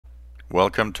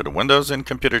Welcome to the Windows and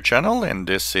Computer channel, and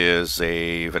this is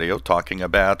a video talking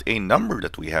about a number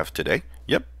that we have today.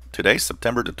 Yep, today,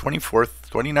 September the 24th,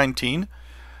 2019,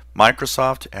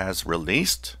 Microsoft has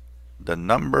released the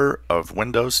number of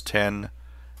Windows 10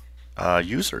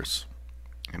 users,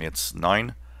 and it's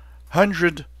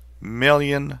 900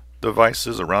 million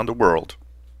devices around the world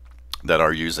that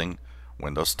are using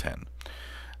Windows 10.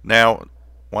 Now,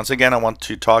 once again, I want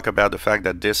to talk about the fact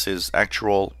that this is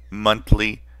actual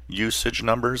monthly usage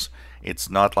numbers. It's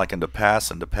not like in the past.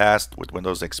 In the past, with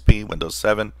Windows XP, Windows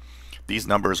 7, these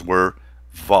numbers were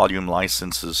volume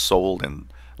licenses sold and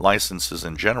licenses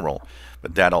in general.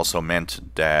 But that also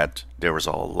meant that there was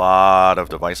a lot of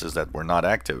devices that were not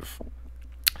active.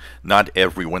 Not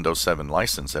every Windows 7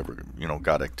 license ever,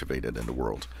 got activated in the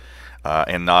world,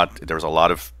 and there was a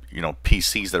lot of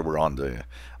PCs that were on the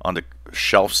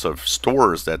shelves of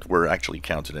stores that were actually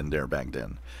counted in there back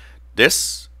then.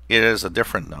 This is a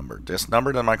different number. This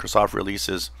number that Microsoft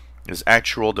releases is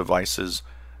actual devices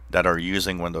that are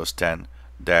using Windows 10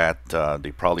 that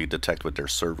they probably detect with their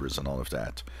servers and all of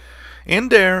that. In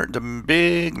there, the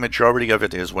big majority of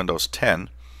it is Windows 10.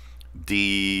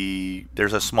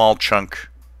 There's a small chunk,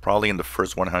 probably in the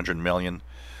first 100 million.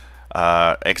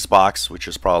 Xbox, which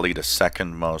is probably the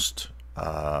second most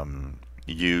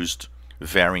used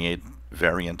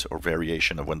variant or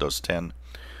variation of Windows 10.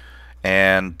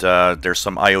 And there's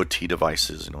some IoT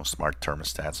devices, smart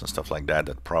thermostats and stuff like that,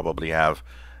 that probably have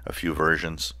a few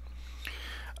versions.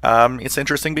 It's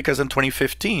interesting because in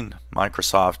 2015,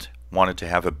 Microsoft wanted to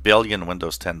have 1 billion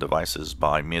Windows 10 devices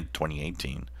by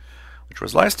mid-2018, which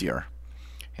was last year.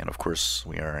 And of course,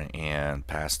 we are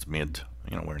past mid,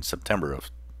 we're in September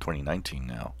of 2019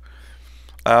 now.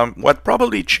 What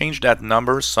probably changed that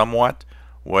number somewhat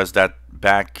was that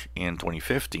back in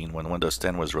 2015, when Windows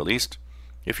 10 was released,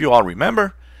 if you all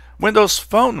remember, Windows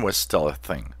Phone was still a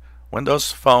thing.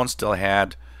 Windows Phone still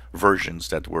had versions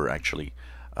that were actually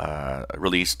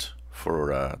released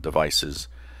for devices.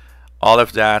 All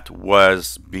of that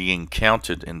was being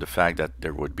counted in the fact that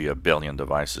there would be 1 billion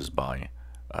devices by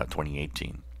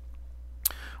 2018.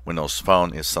 Windows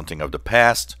Phone is something of the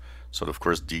past, so of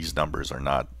course these numbers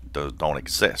don't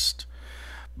exist.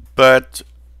 But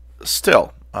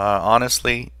still,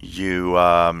 honestly,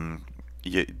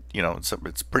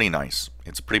 it's pretty nice.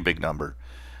 It's a pretty big number.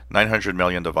 900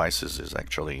 million devices is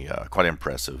actually quite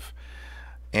impressive.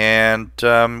 And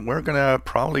we're going to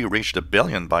probably reach the 1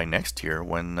 billion by next year,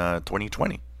 when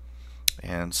 2020.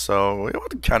 And so it was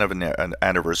kind of an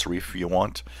anniversary, if you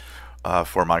want,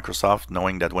 for Microsoft,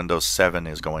 knowing that Windows 7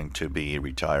 is going to be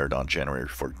retired on January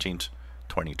 14th,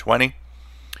 2020.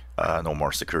 No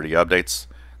more security updates.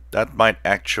 That might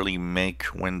actually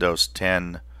make Windows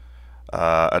 10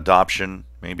 adoption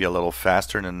maybe a little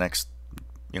faster in the next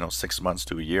 6 months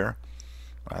to a year.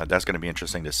 That's going to be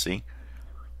interesting to see.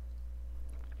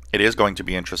 It is going to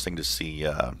be interesting to see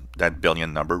that 1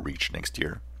 billion number reach next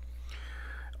year.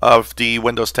 Of the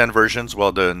Windows 10 versions,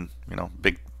 well, the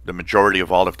majority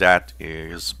of all of that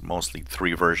is mostly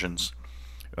 3 versions,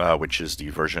 which is the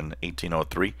version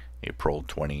 1803, April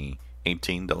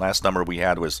 2018. The last number we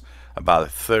had was about a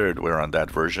third. We're on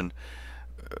that version.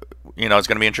 It's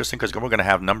going to be interesting because we're going to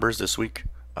have numbers this week,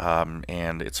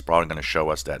 and it's probably going to show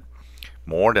us that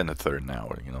more than a third now.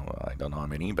 I don't know how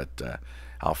many, but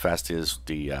how fast is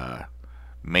the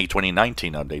May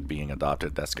 2019 update being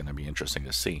adopted? That's going to be interesting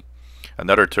to see.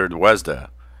 Another third was the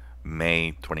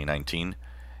May 2019,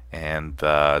 and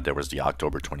there was the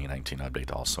October 2019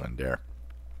 update also in there.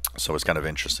 So it's kind of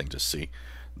interesting to see.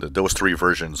 Those 3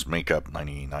 versions make up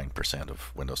 99%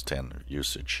 of Windows 10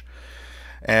 usage.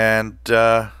 And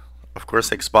of course,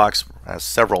 Xbox has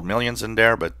several millions in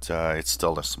there, but it's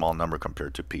still a small number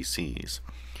compared to PCs.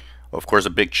 Of course, a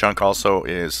big chunk also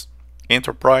is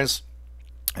Enterprise.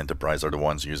 Enterprise are the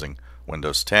ones using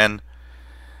Windows 10.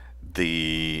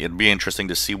 It'd be interesting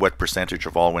to see what percentage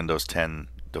of all Windows 10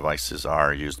 devices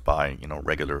are used by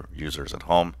regular users at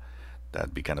home.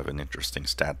 That'd be kind of an interesting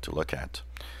stat to look at.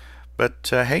 But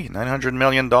hey, $900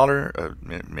 million,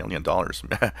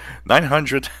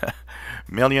 900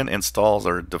 million installs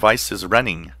or devices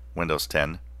running Windows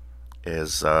 10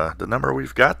 is the number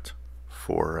we've got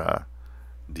for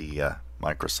the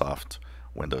Microsoft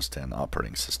Windows 10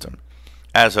 operating system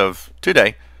as of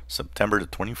today, September the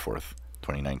 24th,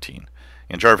 2019.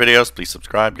 Enjoy our videos. Please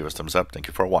subscribe. Give us a thumbs up. Thank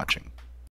you for watching.